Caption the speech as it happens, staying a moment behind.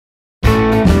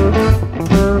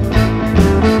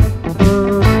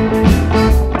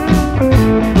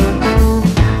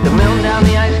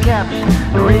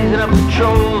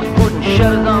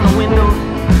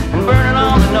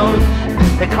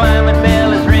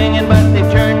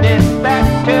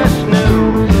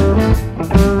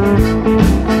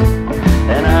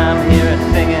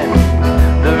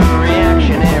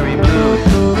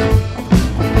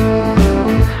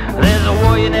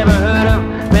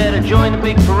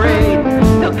parade.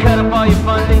 They'll cut up all your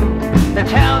funding.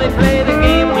 That's how they play the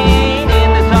game. We ain't in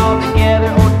this all together.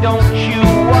 Or don't you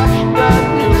watch the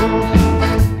news?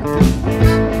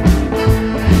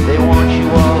 They want you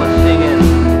all singing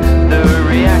the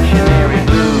reactionary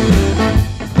blues.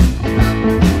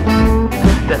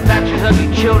 The Thatcher's ugly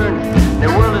children, their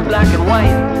world is black and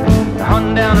white. They're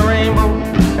hunting down a rainbow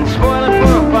and spoiling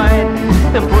for a fight.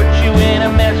 They'll put you in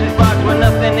a message box where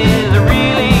nothing is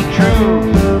really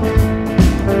true.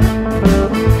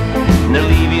 And they'll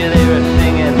leave you there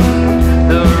singing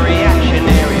the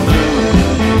reactionary blues.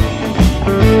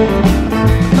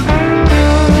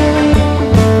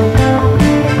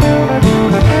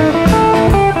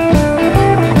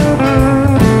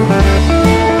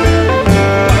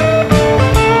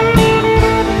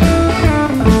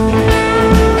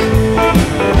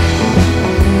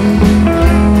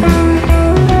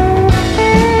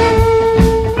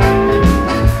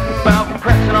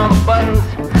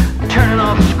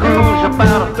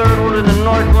 About a third world in the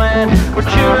Northland, where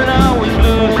children always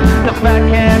lose. The fat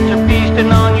cats are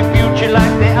feasting on your future.